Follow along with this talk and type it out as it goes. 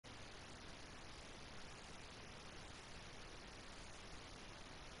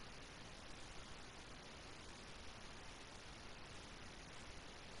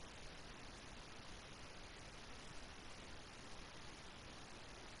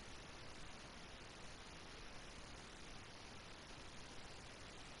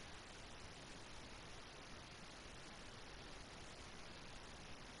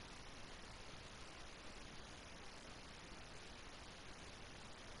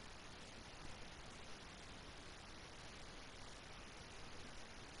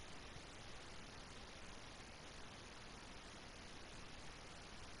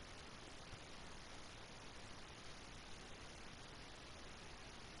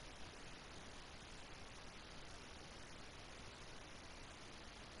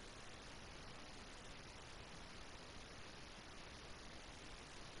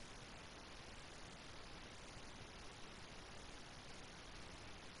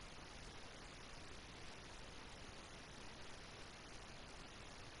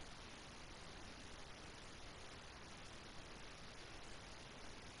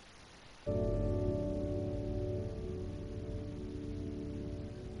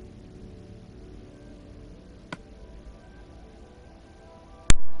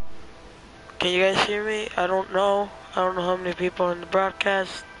Can you guys hear me? I don't know. I don't know how many people are in the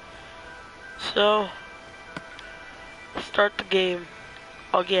broadcast. So, start the game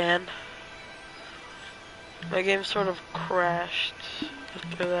again. My game sort of crashed.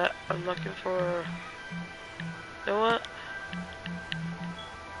 After that, I'm looking for... You know what?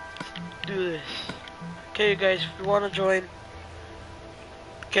 Let's do this. Okay, you guys, if you want to join,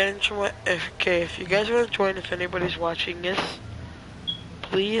 get into my... if you guys want to join, if anybody's watching this,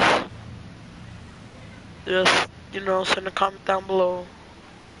 please, just, send a comment down below.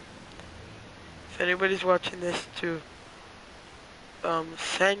 If anybody's watching this, to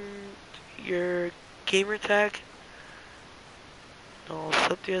send your gamer tag. I'll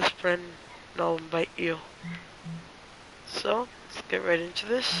accept you as a friend, and I'll invite you. So, let's get right into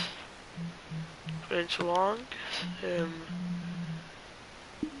this. Put in too long. And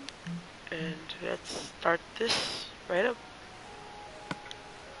let's start this right up.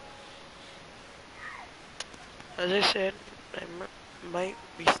 As I said, I might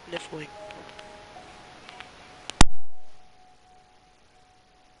be sniffling.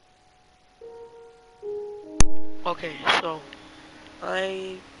 Okay, so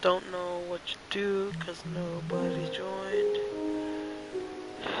I don't know what to do because nobody joined.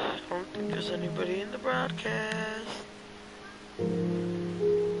 I don't think there's anybody in the broadcast.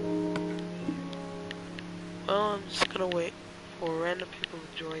 Well, I'm just gonna wait for random people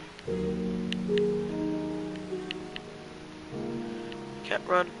to join. Can't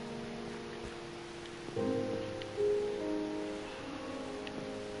run.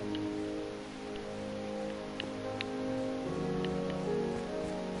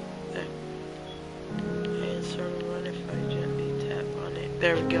 There. And sort of run if I gently tap on it.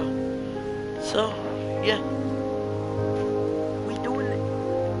 There we go. So, yeah. We doing it.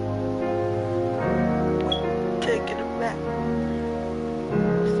 We taking it back.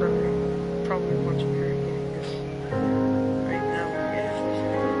 Sorry. Probably much better getting this right now. If there's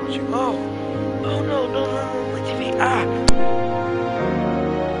anyone watching. Oh! Oh no, my TV. Ah!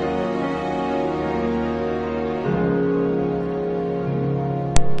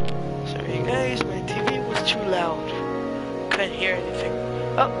 Sorry guys, my TV was too loud. Couldn't hear anything.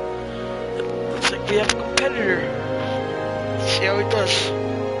 Oh! Looks like we have a competitor. Let's see how he does.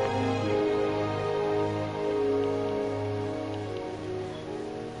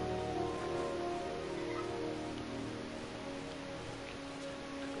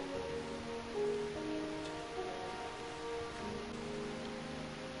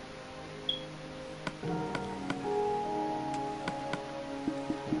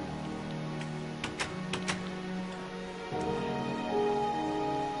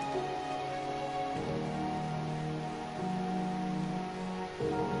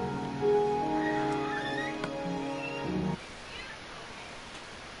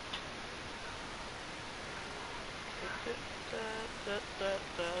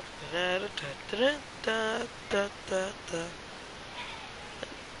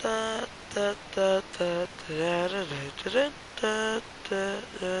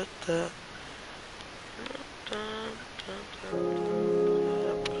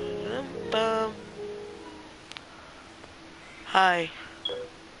 Hi.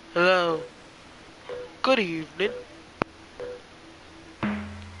 Hello. Good evening. Just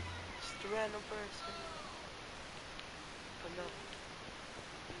a random person. But no.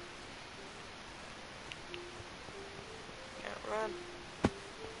 Can't run.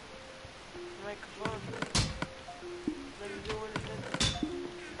 Microphone. Let me do anything.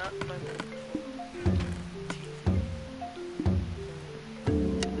 Not my microphone.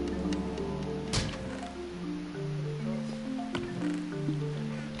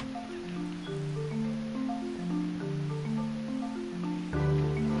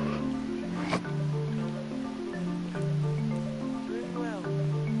 Doing well.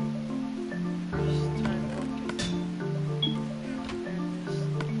 This time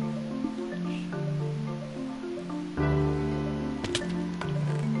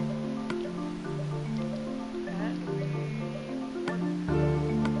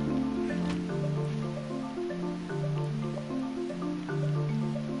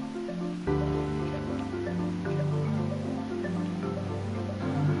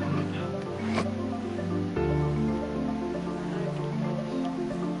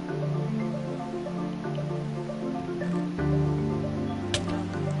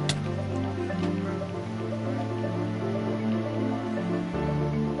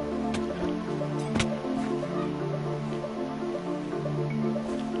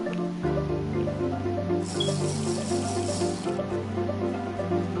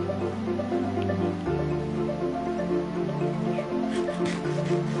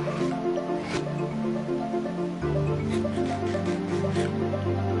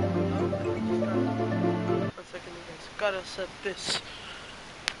accept this.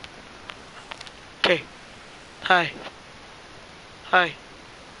 Okay. Hi. Hi.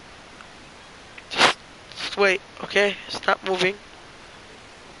 Just wait, okay? Stop moving.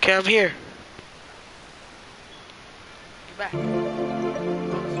 Okay, I'm here. You're back.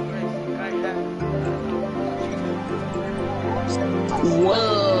 What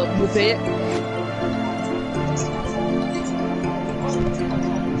up with it?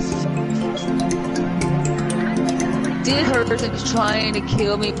 This person is trying to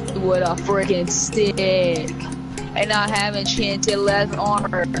kill me with a freaking stick, and I have enchanted left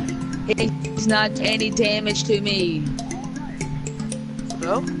armor. He's not any damage to me.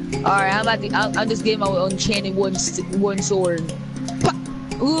 No? Alright, I'm just getting my enchanted wooden sword.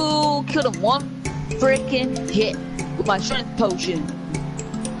 Ooh, killed him one freaking hit with my strength potion.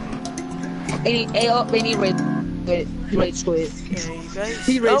 And he rage quit. Okay, you guys.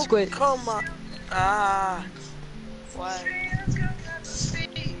 He rage quit. Come on. Ah. Why?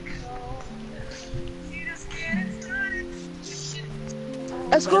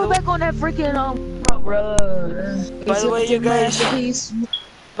 Let's go back on that freaking road. By the way, you guys.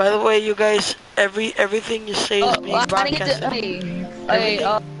 By the way, you guys. Everything you say is being broadcasted.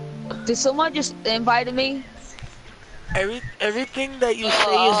 Did someone just invite me? Everything that you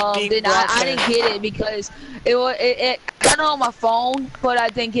say is being broadcast. I didn't get it because it got on my phone, but I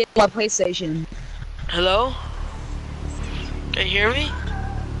didn't get my PlayStation. Hello? Can you hear me?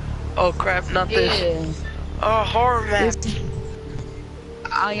 Oh crap, not this. Oh, horror map.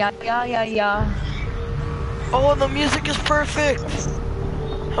 Yeah. Oh, the music is perfect.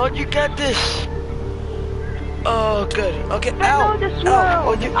 How'd you get this? Oh, good. Okay, I know this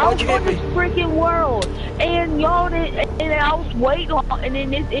world. I was on this freaking world, and y'all and I was waiting on, and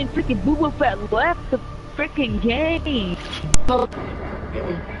then freaking Boba Fett left the freaking game. I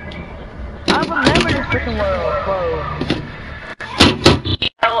remember this freaking world, bro.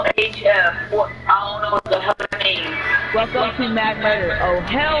 LHF. What? I don't know what the hell it means. Welcome to Mad Murder. Oh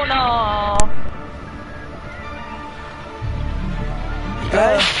hell no.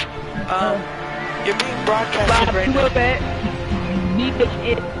 Guys, you're being broadcasted right now.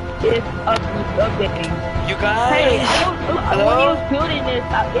 It's updating. You guys, hey, hello? When you was building this,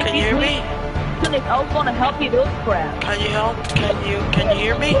 can you hear me? I was gonna help you build crap. Can you help? Can you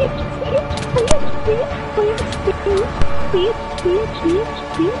hear me?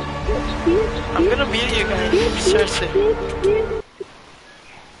 I'm gonna mute you guys. Seriously.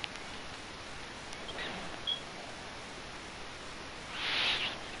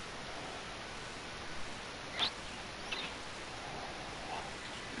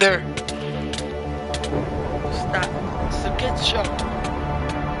 There. Stop. It's a good show.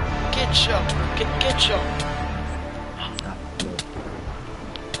 Good show. Good show.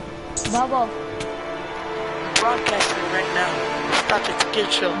 Bubble. I'm broadcasting right now. Stop. It's a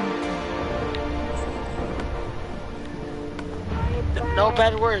good show. No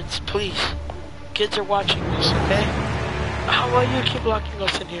bad words, please. Kids are watching this, okay? How about you keep locking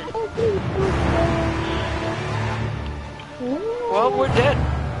us in here? Well, we're dead.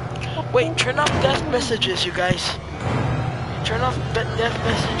 Wait, turn off death messages, you guys. Turn off death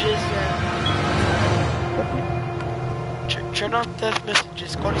messages. Turn off death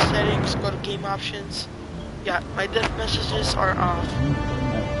messages. Go to settings, go to game options. Yeah, my death messages are off.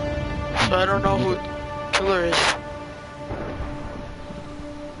 So I don't know who killer is.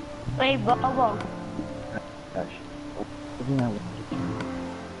 Hey, Bobo. Gosh.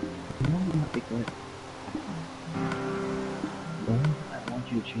 I want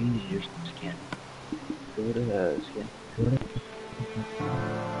you to change your skin. Go to skin. Go to...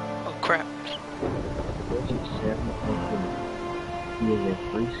 Oh crap. Go to 7. He is a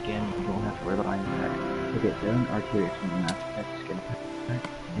free skin. You don't have to worry about buying that. You get 7 arterials from the Master Pack skin pack.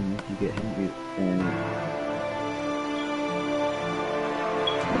 And if you get him, you and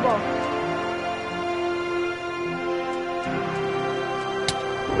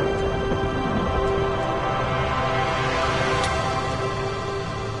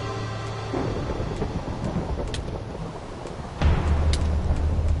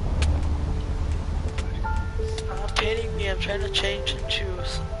Stop hitting me. I'm trying to change into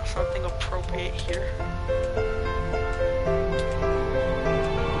something appropriate here.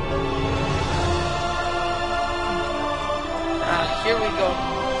 Here we go.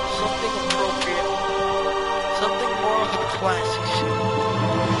 Something appropriate. Something more of a classy suit.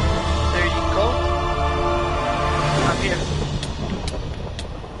 There you go. I'm here.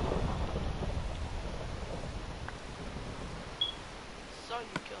 Saw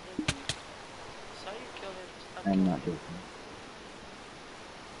you kill him. Saw you kill him. Stop I'm killing not him. joking.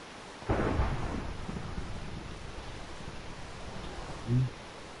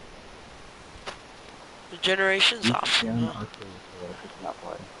 The generation's You off. skin Huh? arcade for if it's not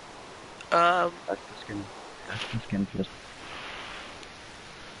play. Um, That's the skin. That's the skin for this.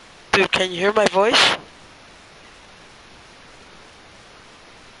 dude, can you hear my voice?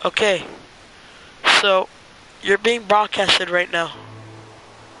 Okay, so you're being broadcasted right now.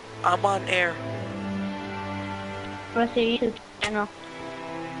 I'm on air. What's your YouTube channel?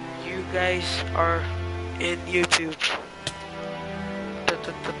 You guys are in YouTube.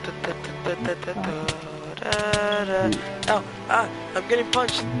 Ow, I'm getting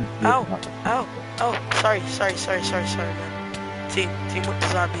punched. Ow, ow, oh, sorry, man. Team with the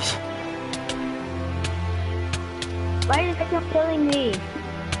zombies. Why are you keep killing me?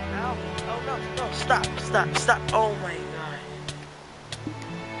 Ow, oh no, stop. Oh my god.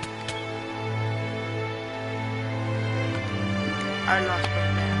 I lost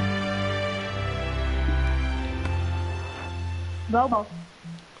my man. Bobo.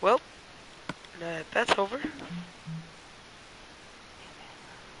 Well, that's over.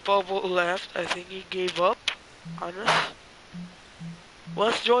 Bobo left. I think he gave up on us.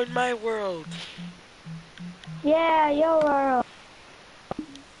 Let's join my world. Yeah, your world.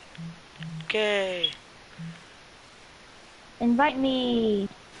 Okay. Invite me.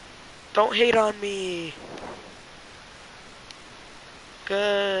 Don't hate on me.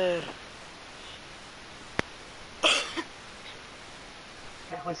 Good.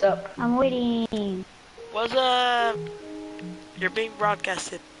 What's up? I'm waiting. What's up? You're being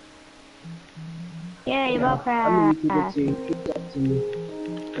broadcasted. Yeah, you're I'm a YouTuber welcome. too. Keep up to me.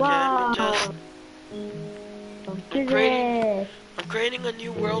 Okay, Wow. I'm creating a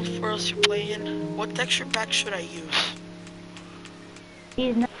new world for us to play in. What texture pack should I use?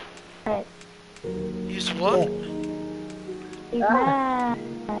 He's not. Use what? He's not.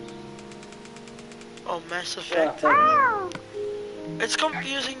 Oh, Mass Effect. Ow! It's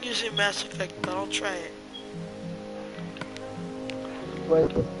confusing using Mass Effect, but I'll try it.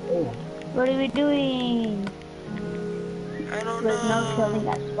 What are we doing? I don't There's no know. killing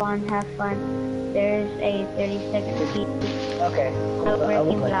at spawn. Have fun. There's a 30-second speed. Okay. No Cool. I will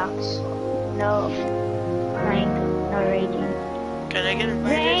breaking play. blocks. No crying. No raging. Can I get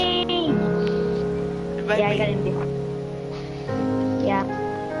invited? Rage! Invite Yeah, I me. got him. Yeah.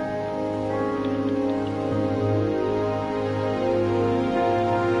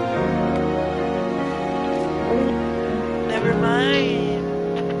 Never mind.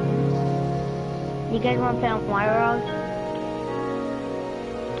 You guys want to play on Wild?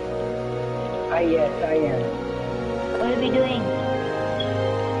 Yes, I am. What are we doing?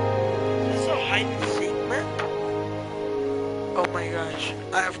 This is a hide and seek map. Oh my gosh.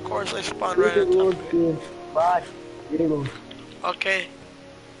 Of course I spawned right Read the on rules, top of it. dude. Bud, read the rules. Okay.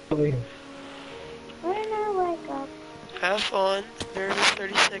 Over here. When I wake up. Have fun. There's a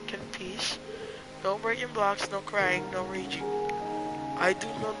 30-second piece. No breaking blocks, no crying, no raging. I do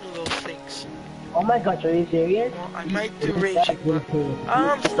none of those things. Oh my gosh, are you serious? Well, I might do raging, but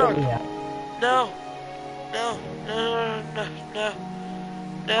I'm stuck. No. No.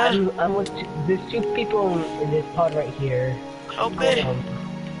 I'm with there's two people in this pod right here. Help me. Um,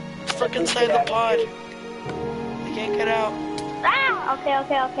 I'm stuck inside the pod. I can't get out. Ah!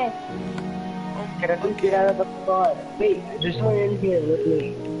 Okay. Can I get out of the pod? Wait, there's someone in here with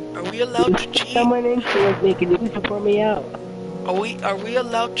me. Are we allowed to cheat? Someone in here with me. Can you please support me out? Are we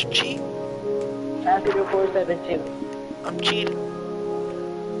allowed to cheat? After the 472. I'm cheating.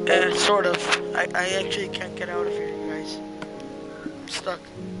 Sort of. I actually can't get out of here, you guys. I'm stuck.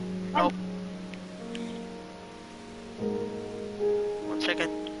 Help. 1 second.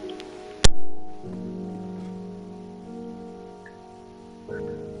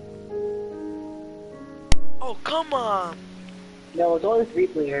 Oh, come on. No, it's only 3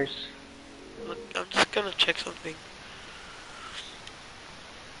 players. Look, I'm just gonna check something.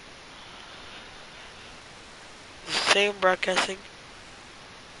 The same broadcasting.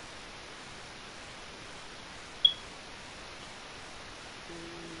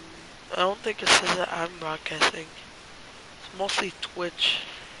 I don't think it says that I'm broadcasting. It's mostly Twitch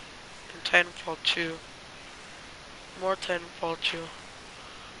and Titanfall 2. More Titanfall 2.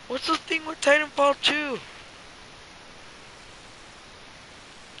 What's the thing with Titanfall 2?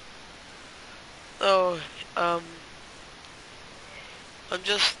 Oh, I'm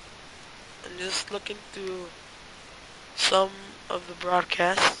just looking through some of the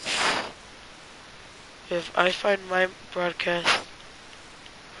broadcasts. If I find my broadcast,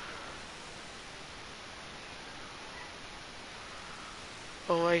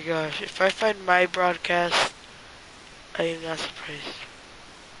 oh my gosh, if I find my broadcast, I am not surprised.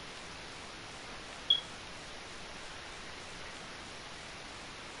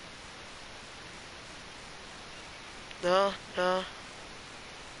 No, no.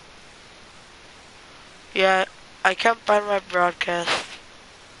 Yeah, I can't find my broadcast.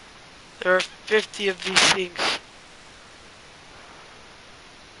 There are 50 of these things.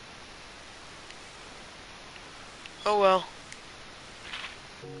 Oh well.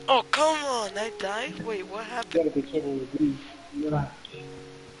 Oh, come on, I died? Wait, what You happened? gotta be kidding me. Yeah.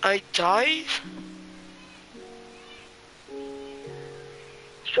 I died?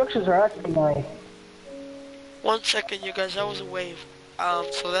 Structures are actually nice. 1 second, you guys, that was a wave.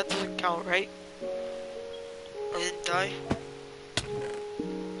 So that doesn't count, right? I didn't die?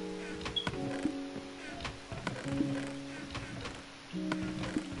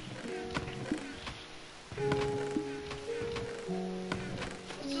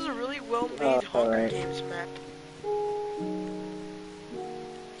 This is a really well-made Hunger Alright. Games map. You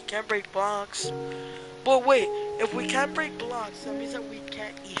can't break blocks. But wait, if we can't break blocks, that means that we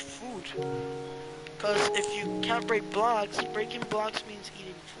can't eat food. Because if you can't break blocks, breaking blocks means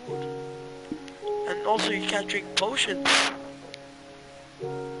eating food. And also you can't drink potions.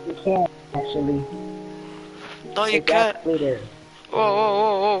 You can't actually. No, you can't. Exactly there. Whoa,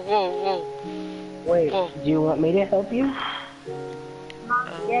 whoa, whoa, whoa, whoa, Wait, whoa. do you want me to help you?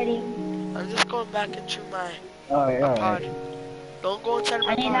 I'm just going back into my Alright, pod. alright. Don't go inside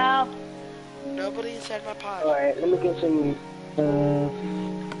my I need pod. help. Nobody inside my pod. Alright, let me get some,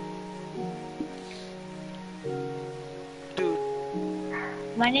 Dude,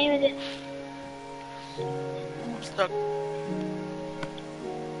 My name is. I'm stuck.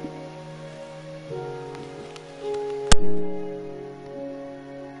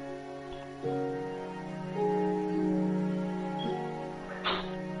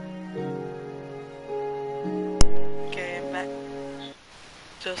 Okay, I'm back.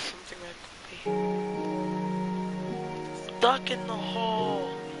 Just something like copy. Stuck in the hole.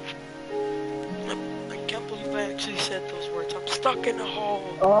 I can't believe I actually said those words. I'm stuck in the hole.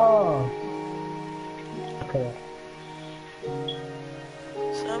 oh. Okay.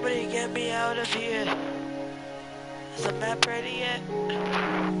 Somebody get me out of here. Is the map ready yet?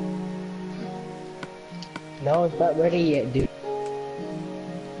 No, it's not ready yet, dude.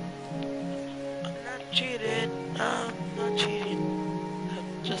 I'm not cheating. I'm not cheating.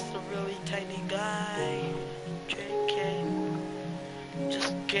 I'm just a really tiny guy. Drinking.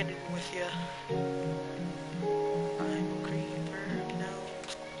 Just kidding with ya. I'm a creeper. No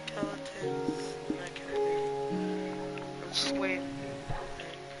skeletons. That kind of thing. I'm just waiting.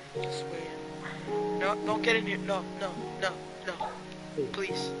 I'm just waiting. No, don't get in here. No, no, no, no.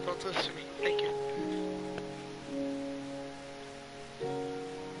 Please, don't listen to me. Thank you.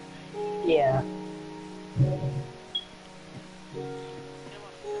 Yeah.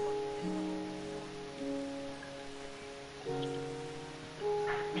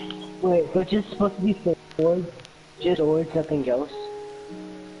 Wait, so it's just supposed to be swords? Just swords, nothing else?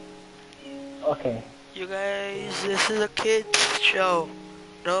 Okay. You guys, this is a kid's show.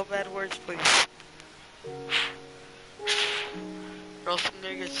 No bad words, please. Or else I'm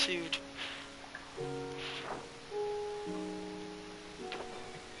gonna get sued.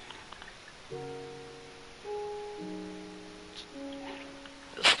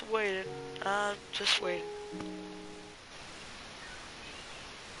 Just waiting. I'm just waiting.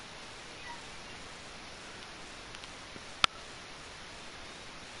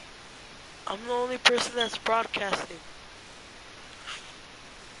 I'm the only person that's broadcasting.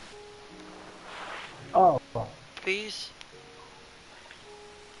 Oh. Please.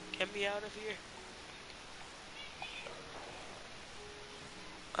 Get me out of here.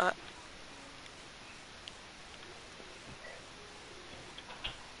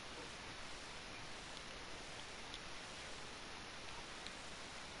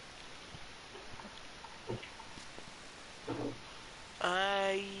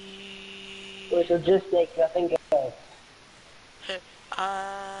 Wait, so just like nothing else.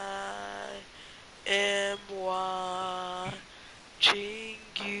 I am watching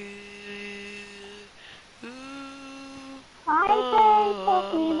you. Ooh,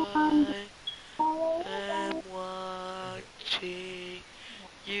 oh, I am watching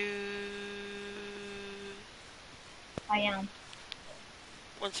you. I am.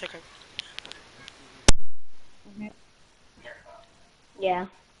 1 second. Yeah.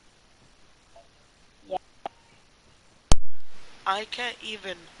 I can't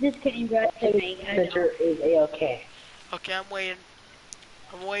even. Just kidding, bro. It's me. I know. Center is A-OK. Okay, I'm waiting.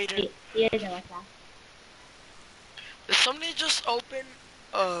 I'm waiting. He doesn't like that. Did somebody just open,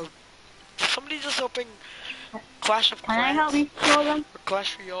 Clash of Can I Clans? help you kill them? Or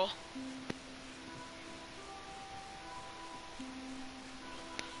Clash Royale?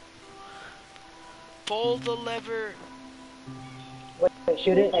 Pull the lever. Wait,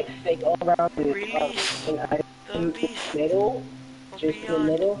 should it like stick all around the Release in the beast middle? from Just in the beyond.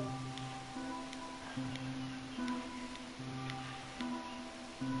 middle?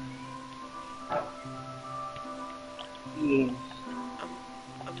 Yes.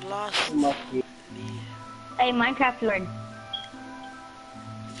 I'm lost. It must be. Hey, Minecraft Lord.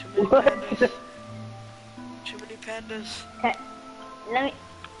 Too many What? pandas. Too many pandas. Okay, let me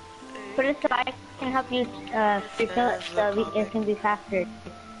put it so I can help you refill it so it can be faster.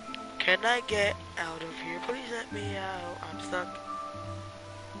 Can I get out of here? Please let me out. I'm stuck.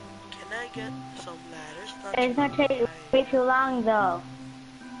 Can I get some ladders? It's gonna take way too long though.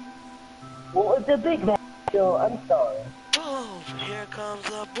 What was the big man? Yo, I'm sorry. Boom! Here comes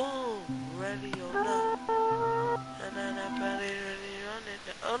a boom. Ready or not. And then I'm ready on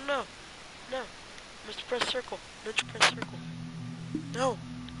it. Oh no! No! Mr. Press circle. Mr. Press circle. No!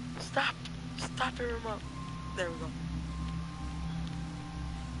 Stop! Stop your remote. There we go.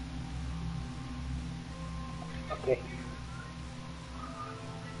 Okay.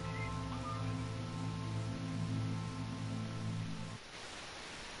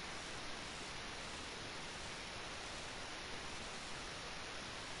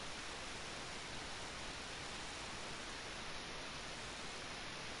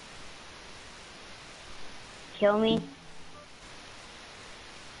 Kill me.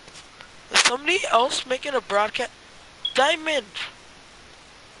 Is somebody else making a broadcast? Diamond!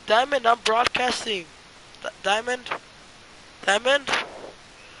 Diamond, I'm broadcasting. Diamond? Diamond?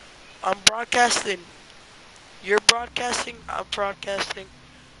 I'm broadcasting. You're broadcasting, I'm broadcasting.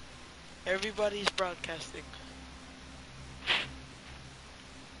 Everybody's broadcasting.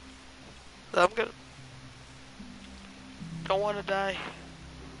 I'm gonna... Don't wanna die.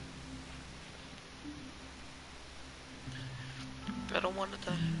 I don't wanna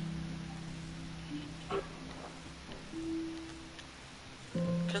die.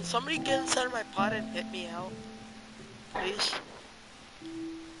 Can somebody get inside of my pod and hit me out? Please?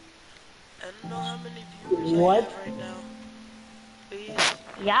 I don't know how many viewers I have right now. Please?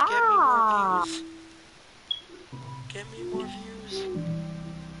 Yeah. Get me more views.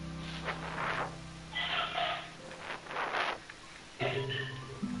 I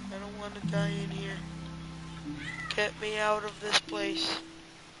don't want to die in here. Get me out of this place.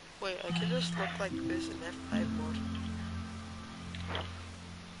 Wait, I can just look like this in F5 mode.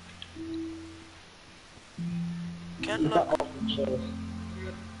 Can't look.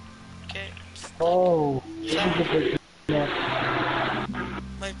 Okay. Oh.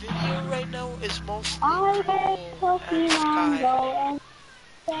 My video right now is mostly I purple and sky.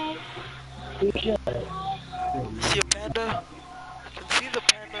 You should. See a panda? You can see the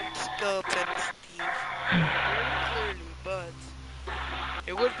panda skeleton, Steve, very clearly, but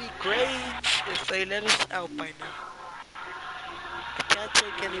it would be great if they let us out by now. I can't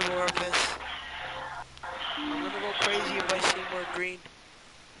take any more of this. I'm gonna go crazy if I see more green.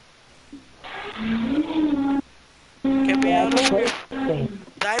 Get me out of here.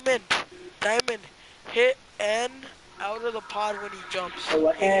 Diamond! Diamond! Hit N out of the pod when he jumps. So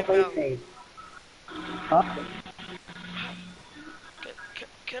what Hit can I him out. play? Huh?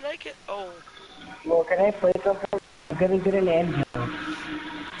 Can I get... Oh. Well, can I play something? I'm gonna get an engine.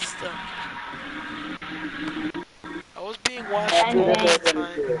 Stuck. I was being watched all the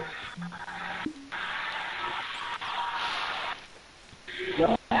time.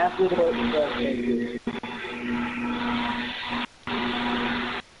 No, after the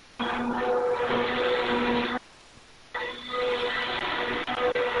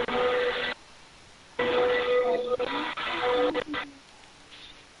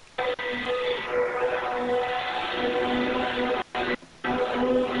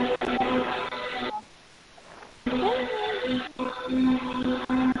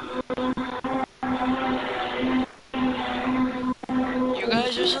You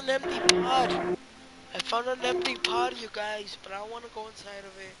guys, there's an empty pod. I found an empty pod, you guys, but I don't want to go inside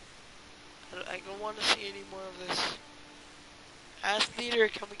of it. I don't want to see any more of this. Ask leader,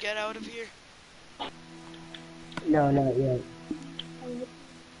 can we get out of here? No, not yet.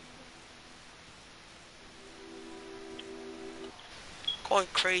 Going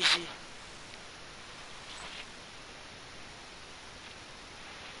crazy.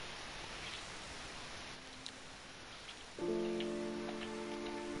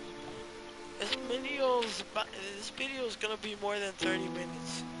 This video is gonna be more than 30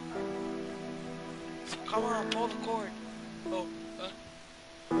 minutes. So come on, pull the cord. Oh,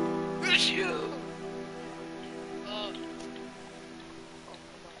 issue! Oh,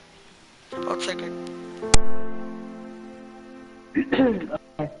 come on. 1 second.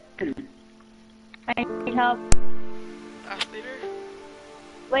 I need help. Ass leader?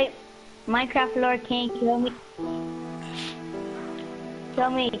 Wait, Minecraft Lord, can you kill me? Kill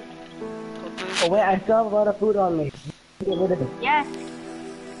me. Don't do this. Oh wait, I still have a lot of food on me. Get rid of it. Yes.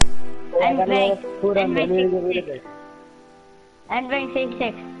 Wait, I I'm got a lot big. of food on me. I need to get rid of it. I'm rank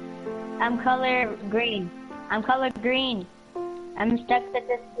 66. I'm color green. I'm color green. I'm stuck with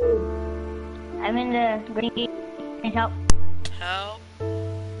this food. I'm in the green. Can you help? Help.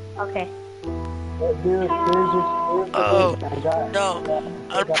 Okay. Wait, dude, here's the Oh, food. I got. no.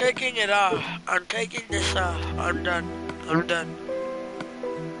 I I'm got- taking it off. I'm taking this off. I'm done. I'm done.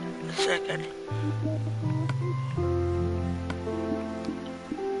 A second.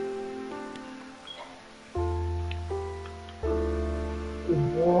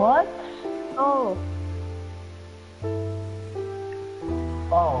 What? Oh.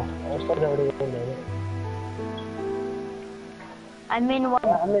 Oh, I was already in there. I'm in one.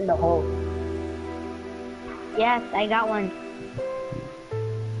 Yeah, I'm in the hole. Yes, I got one.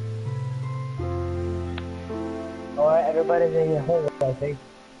 Alright, everybody's in your hole, I think.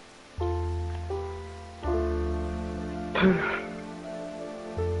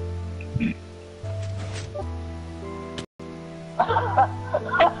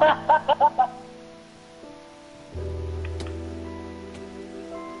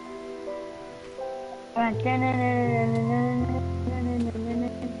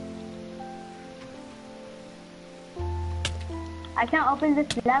 I can't open this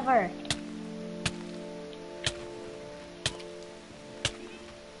lever.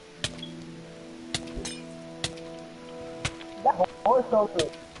 That hole is so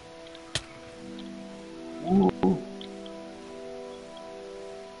good. Ooh.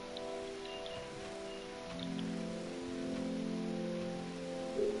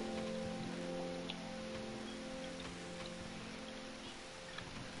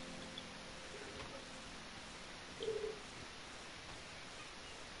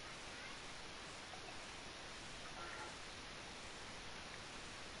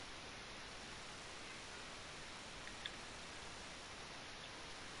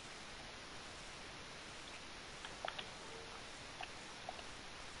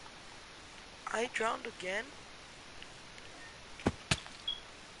 I drowned again?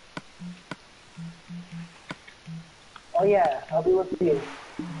 Oh yeah, I'll be with you.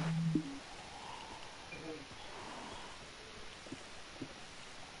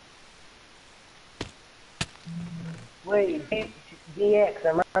 Wait, DX,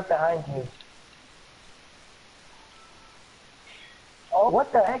 I'm right behind you. Oh,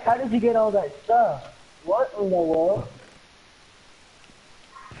 what the heck? How did you get all that stuff? What in the world?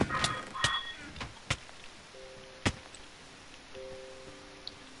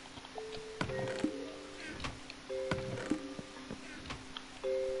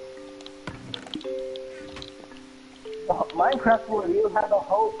 Minecraft world, you have a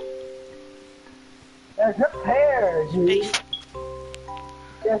hope. That's not fair, dude. Space.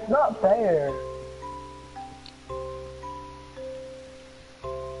 That's not fair.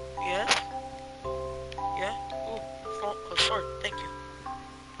 Yes? Yeah? Oh, sorry. Thank you.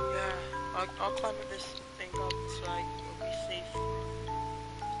 Yeah, I'll climb this thing up so I will be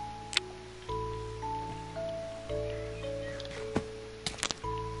safe.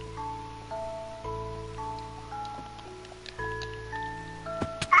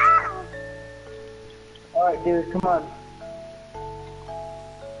 Alright, dude, come on.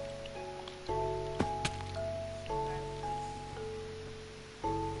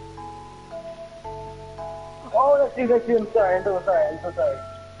 Oh, that's you, I'm sorry, I'm so sorry.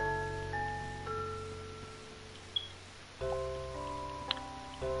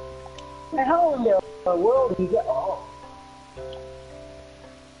 How in the world did you get all?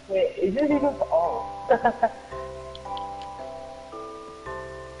 Wait, is this even for all?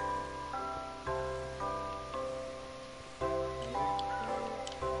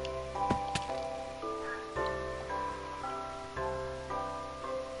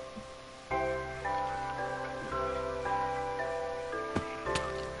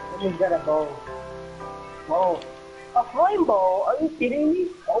 Someone's got a bow. Whoa. A flame bow? Are you kidding me?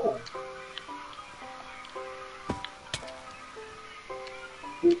 Oh.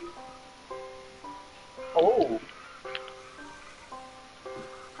 Oh.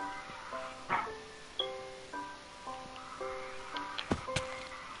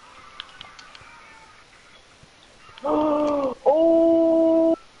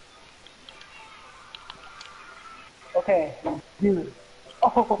 Oh. Okay, dude.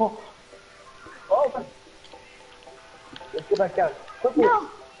 Oh. Oh. Let's go back down. Quickly. No.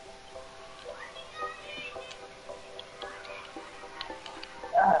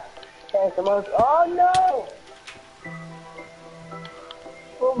 Ah. Okay. like the most. Oh no!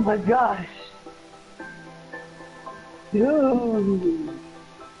 Oh my gosh! Dude!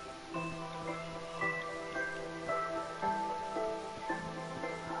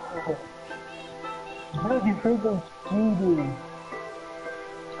 Dude, you freaking cheating!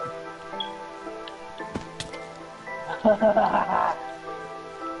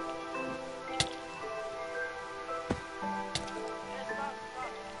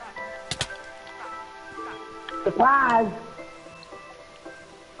 Surprise!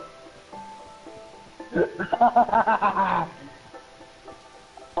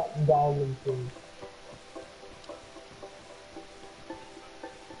 Diamond thing.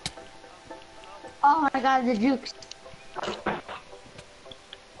 Oh my god, the jukes.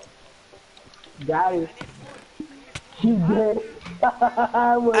 Got it. You did.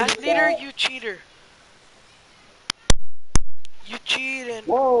 Athleader, you cheater. You cheating.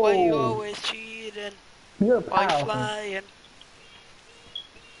 Whoa. Why you always cheating? You're Why powerful. flying?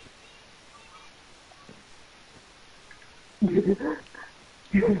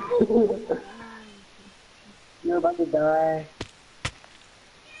 You're about to die.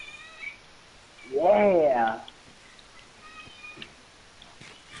 Yeah.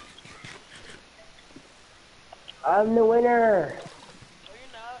 I'm the winner. No,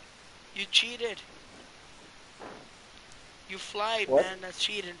 you're not. You cheated. You flied, What? man. That's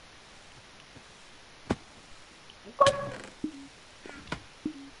cheating.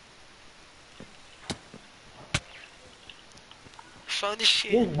 Found this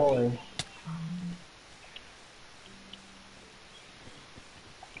shit. This boy.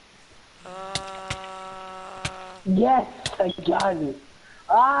 Yes, I got it.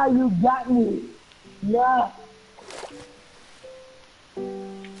 Ah, you got me. Yeah.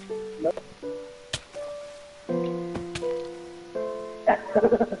 Nope.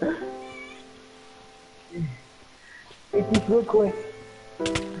 It's just real quick.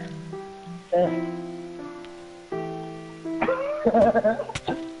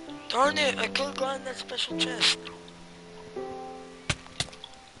 Darn it, I couldn't go in that special chest.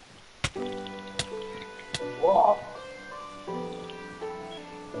 Whoa.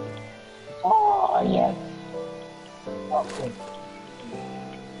 Oh, yes. Okay.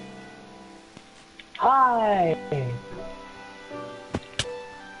 Hi.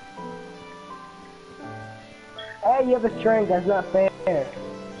 Hey, you have a strength. That's not fair.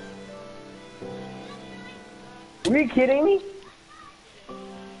 Are you kidding me?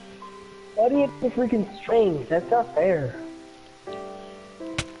 Why do you have the freaking strings? That's not fair.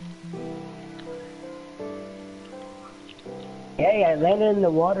 Hey, I landed in the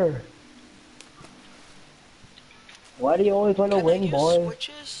water. Why do you always want to Can I win, use boy?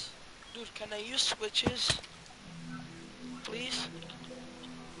 switches? Dude, can I use switches? Please?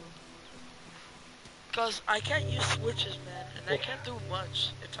 Because I can't use switches, man. And I can't do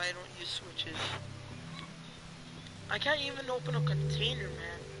much if I don't use switches. I can't even open a container,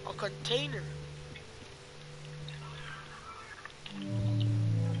 man. A container.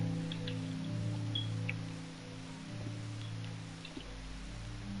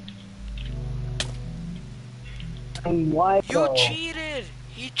 Why You though? cheated!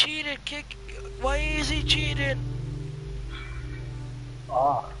 He cheated! Kick! Why is he cheating?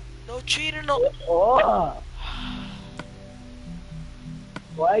 Oh. No cheating, no! Oh.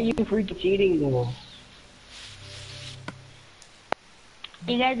 Why are you freaking cheating, though?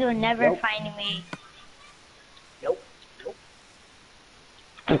 You guys will never Nope. find me. Nope. Nope.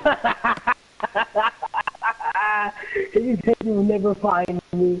 You said you will never find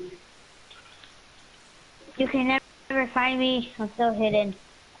me. You can never find me. I'm so hidden.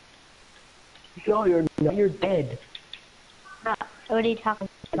 No, you're dead. What are you talking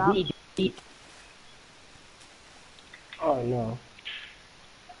about? Eat. Oh no.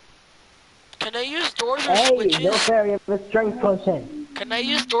 Can I use doors or Hey, switches? no fair, you have a strength potion. Can I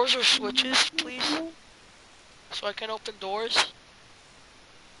use doors or switches, please? So I can open doors?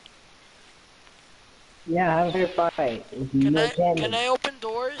 Yeah, have a fair fight. Can No I cannon. open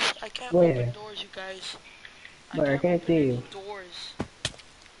doors? I can't Where? open doors, you guys. Where? I can't see you. open any doors.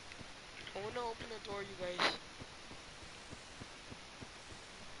 I wanna open a door, you guys.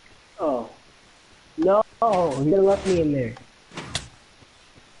 Oh. No, you gonna let me in there.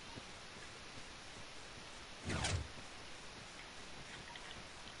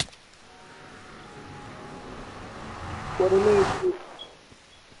 What do you mean?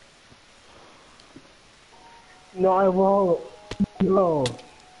 No, I won't. No.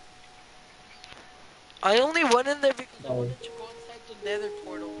 I only went in there because I Oh. wanted to go inside the nether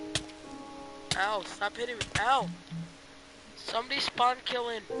portal. Ow, stop hitting me. Ow! Somebody spawn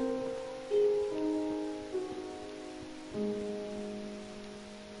killing.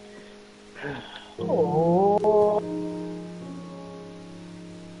 Oh.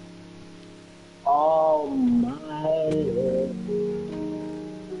 Oh my Lord.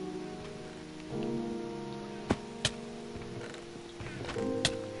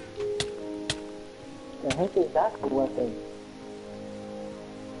 The heck is that for weapon?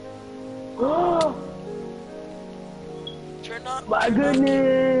 Turn off. My Turn off.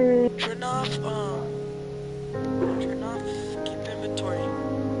 goodness! Turn off. Turn off. Keep inventory.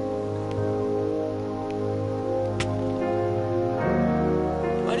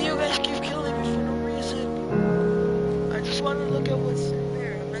 Why do you guys keep killing me for no reason? I just want to look at what's in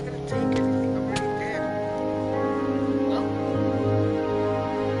there. I'm not gonna take anything. I'm already dead. Well,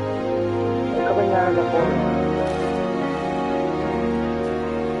 They're coming out of the portal.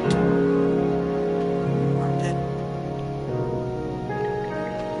 I'm dead.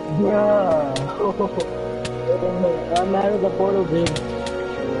 Bruh. I'm out of the portal, dude.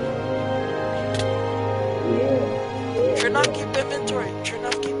 Yeah. Turn off. Keep inventory. Turn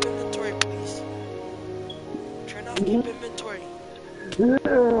off. Keep inventory, please. Turn off. Keep inventory. You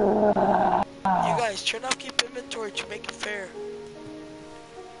guys, turn off. Keep inventory to make it fair.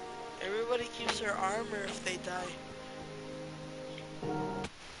 Everybody keeps their armor if they die.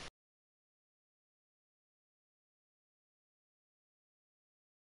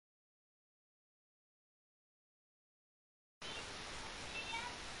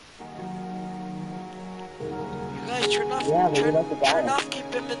 You guys, turn off. Yeah, but we like to die. Turn off.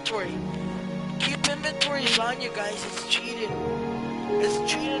 Keep inventory. Keep inventory is on, you guys. It's cheating. It's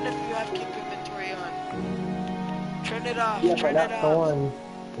cheating if you have keep inventory on. Turn it off. Yeah, Turn but it not off. Thorn.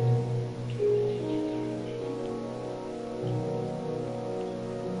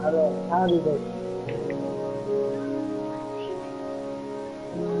 How do they?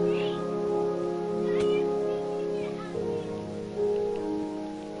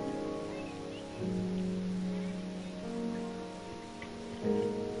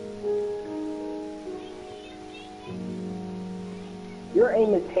 Your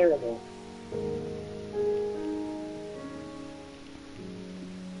aim is terrible.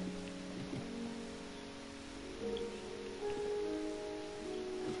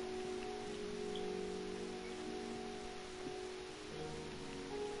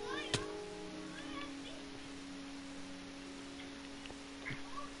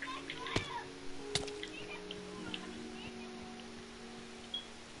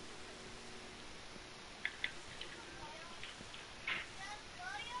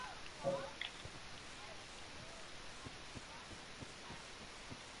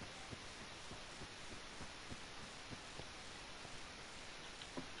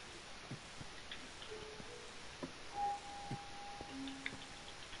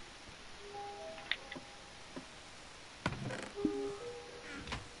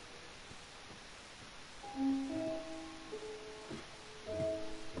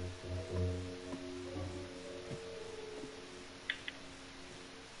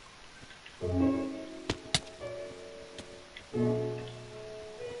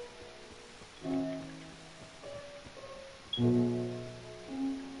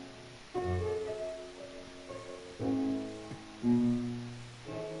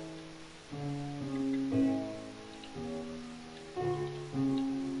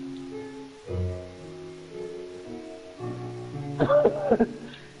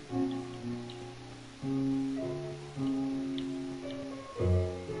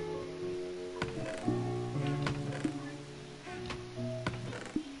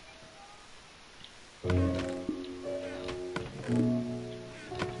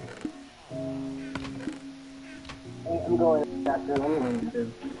 I'm going after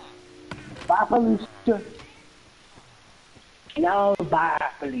him. Bye, Felicia. No, bye,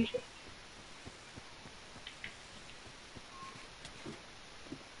 Felicia.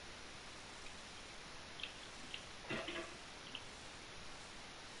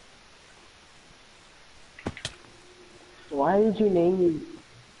 Why did you name me?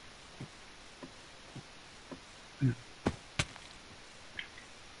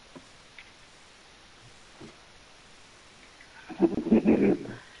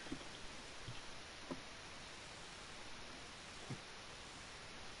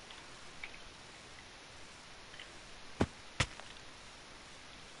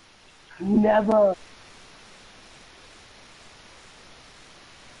 Never.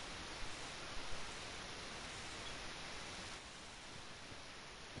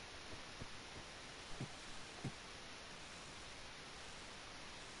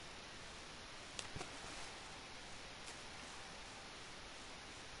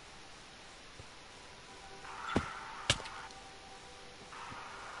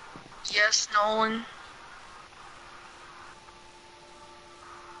 Yes, Nolan.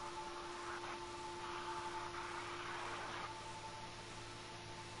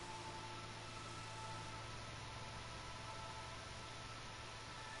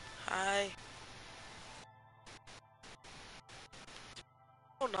 Hi.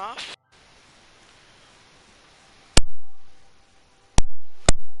 Phone off.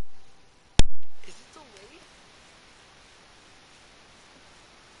 Is it delayed?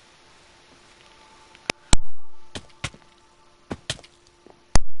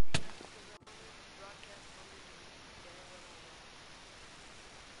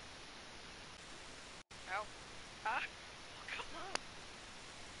 Ow. Ah, come on.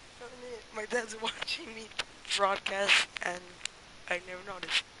 Darn it. My dad's watching me broadcast and I never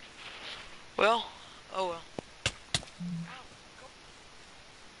noticed. Well, oh well. Ow, go.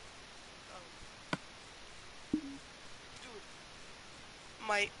 Oh, dude.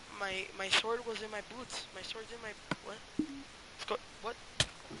 My sword was in my boots. My sword's in my what? Let's go. What?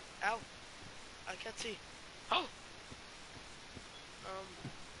 Ow. I can't see. Oh. Um.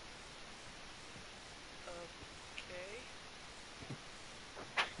 Okay.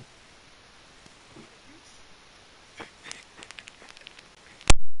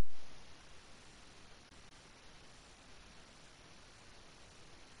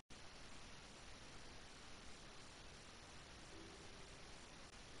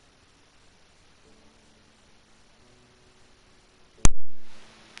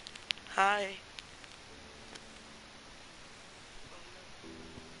 Hi. Oh no.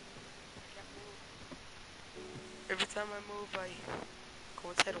 I can't move. Every time I move, I go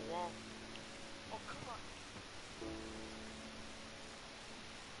inside a wall. Oh, come on.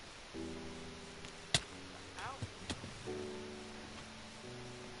 Ow.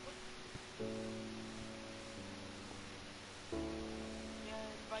 What? Yeah,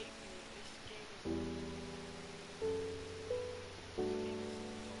 invite me. This game is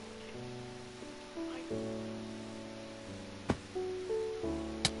okay. I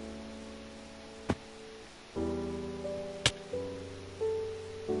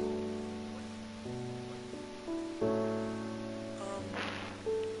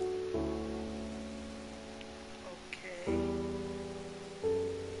okay.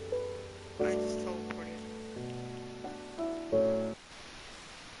 I just teleported.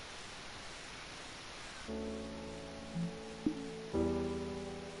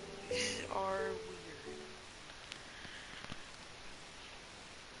 These are weird.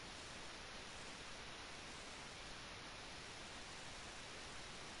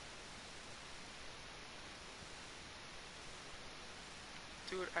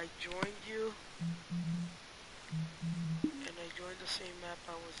 Dude, I joined you, and I joined the same map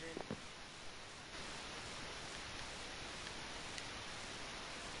I was in.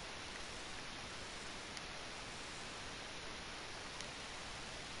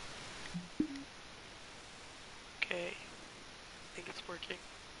 Okay, I think it's working.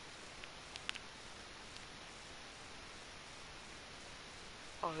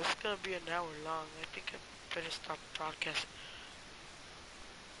 Oh, this is gonna be an hour long. I think I better stop broadcasting.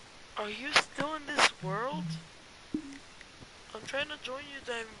 Are you still in this world? I'm trying to join you,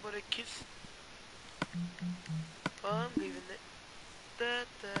 Diamond, but it keeps... Oh, I'm leaving it. Da,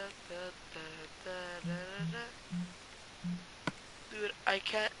 da, da, da, da, da, da, da. Dude, I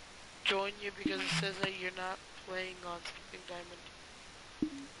can't join you because it says that you're not playing on Sleeping Diamond.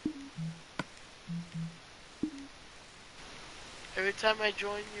 Every time I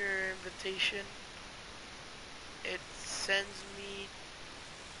join your invitation, it sends me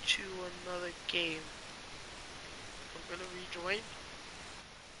to another game. I'm gonna rejoin.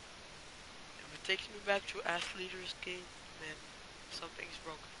 If it takes me back to Ass Leader's game, then something's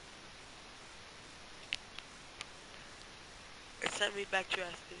broken. It sent me back to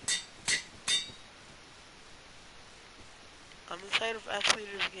Ass Leader. I'm inside of Ass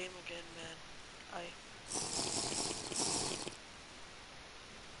Leader's game again, man.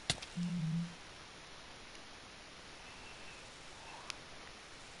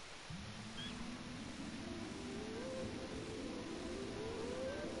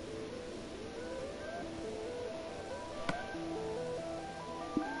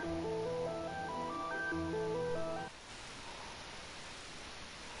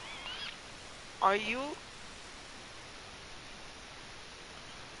 Are you...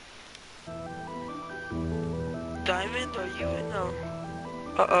 Diamond, are you in the...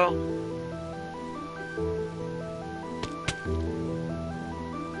 Uh-oh.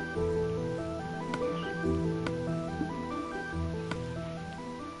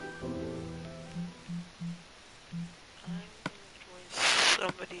 I'm gonna join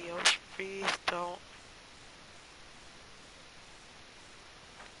somebody else Please don't.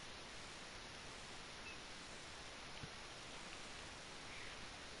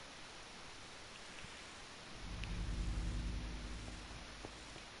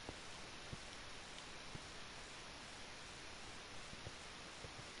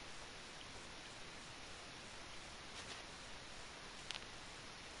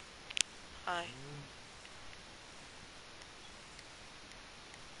 Hi.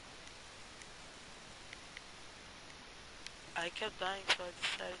 I kept dying, so I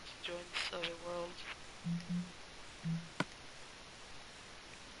decided to join this other world.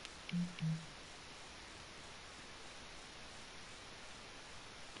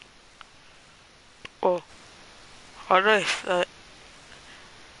 Oh, how nice.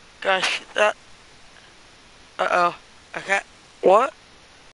 Gosh, that. Uh-oh. I can't. What?